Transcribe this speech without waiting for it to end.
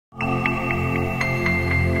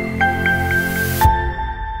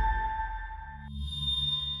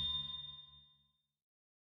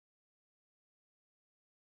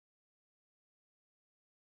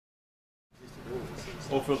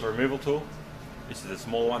oil filter removal tool. This is the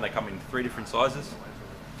smaller one. They come in 3 different sizes.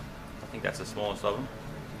 I think that's the smallest of them.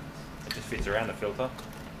 It just fits around the filter.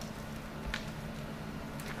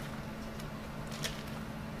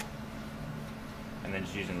 And then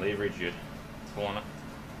just using leverage, you pull on it.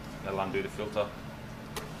 That'll undo the filter.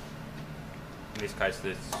 In this case,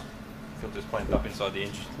 this filter's clamped up inside the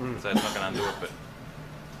engine, so it's not going to undo it. But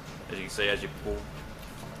as you can see, as you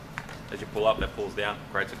pull up, that pulls down,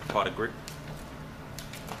 creates a tighter grip.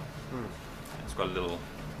 It's got a little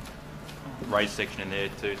raised section in there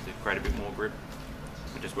too to create a bit more grip.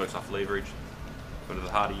 It just works off leverage. But the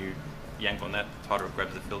harder you yank on that, the tighter it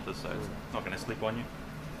grabs the filter, so it's not going to slip on you.